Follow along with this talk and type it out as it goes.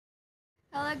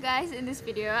Hello guys, in this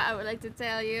video I would like to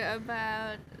tell you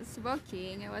about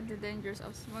smoking and what the dangers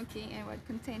of smoking and what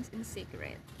contains in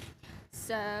cigarette.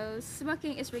 So,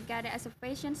 smoking is regarded as a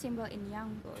fashion symbol in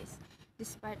young boys.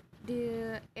 Despite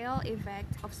the ill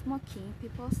effect of smoking,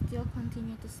 people still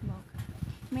continue to smoke.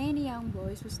 Many young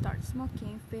boys who start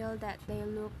smoking feel that they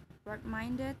look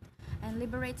broad-minded and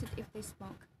liberated if they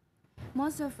smoke.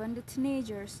 Most often, the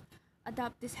teenagers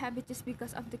adopt this habit just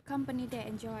because of the company they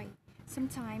enjoy.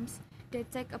 Sometimes they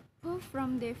take a puff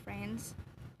from their friends'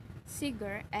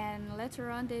 cigar, and later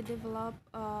on they develop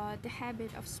the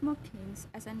habit of smoking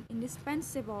as an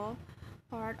indispensable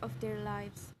part of their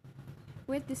lives.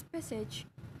 With this passage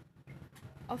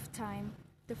of time,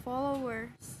 the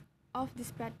followers of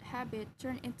this bad habit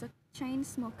turn into chain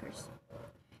smokers.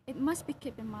 It must be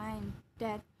kept in mind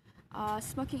that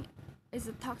smoking is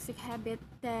a toxic habit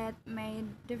that may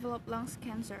develop lung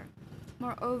cancer.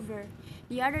 Moreover,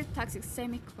 the other toxic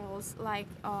chemicals like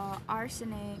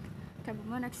arsenic, carbon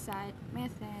monoxide,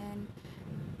 methane,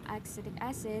 acetic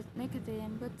acid,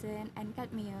 nicotine, butane, and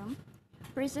cadmium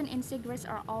present in cigarettes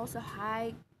are also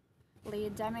highly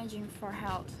damaging for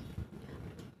health.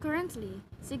 Currently,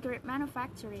 cigarette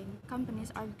manufacturing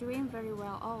companies are doing very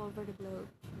well all over the globe.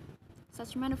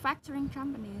 Such manufacturing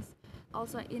companies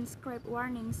also inscribe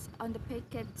warnings on the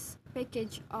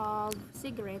package of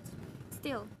cigarettes.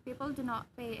 Still, people do not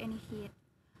pay any heed.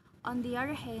 On the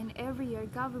other hand, every year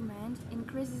government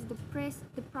increases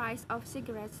the price of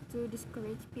cigarettes to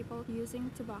discourage people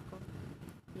using tobacco.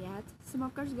 Yet,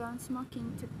 smokers go on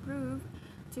smoking to prove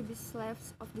to be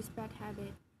slaves of this bad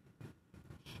habit.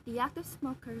 The active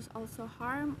smokers also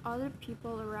harm other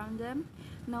people around them,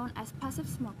 known as passive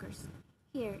smokers.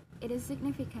 Here, it is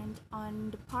significant on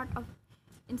the part of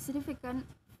insignificant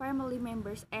family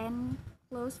members and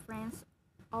close friends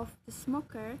of the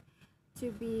smoker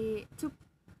to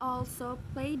also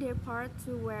play their part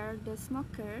to warn the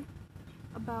smoker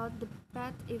about the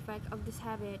bad effect of this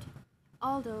habit.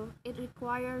 Although it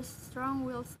requires strong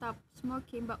will to stop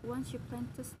smoking, but once you plan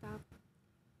to stop,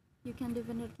 you can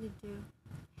definitely do.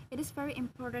 It is very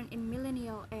important in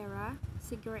millennial era.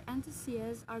 Cigarette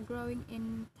enthusiasts are growing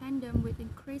in tandem with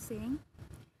increasing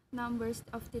numbers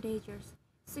of teenagers.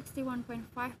 61.5%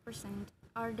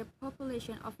 are the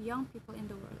population of young people in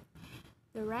the world.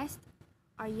 The rest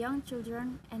are young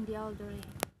children and the elderly.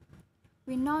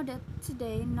 We know that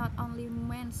today not only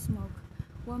men smoke,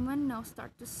 women now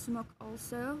start to smoke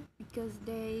also because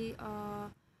they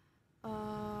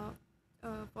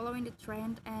following the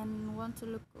trend and want to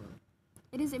look cool.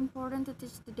 It is important to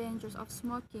teach the dangers of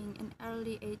smoking in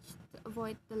early age to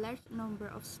avoid the large number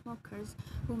of smokers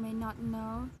who may not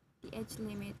know the age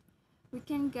limit. We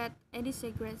can get any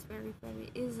cigarettes very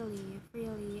easily,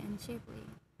 freely, and cheaply.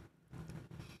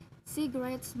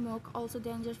 Cigarette smoke also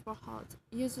dangerous for health.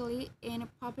 Usually in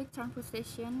public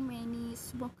transportation, many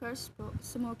smokers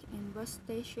smoke in bus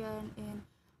station, in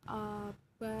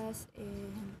bus,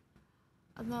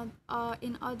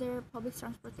 in other public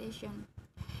transportation.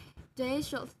 They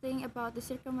should think about the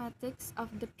circumstances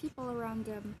of the people around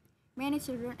them. Many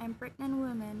children and pregnant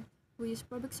women who use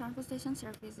public transportation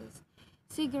services.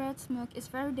 Cigarette smoke is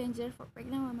very dangerous for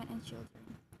pregnant women and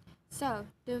children. So,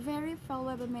 the very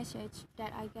valuable message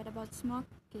that I get about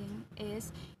smoking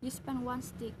is you spend one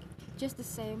stick, just the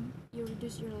same, you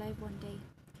reduce your life one day.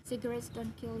 Cigarettes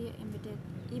don't kill you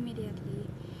immediately,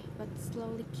 but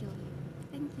slowly kill you.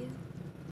 Thank you.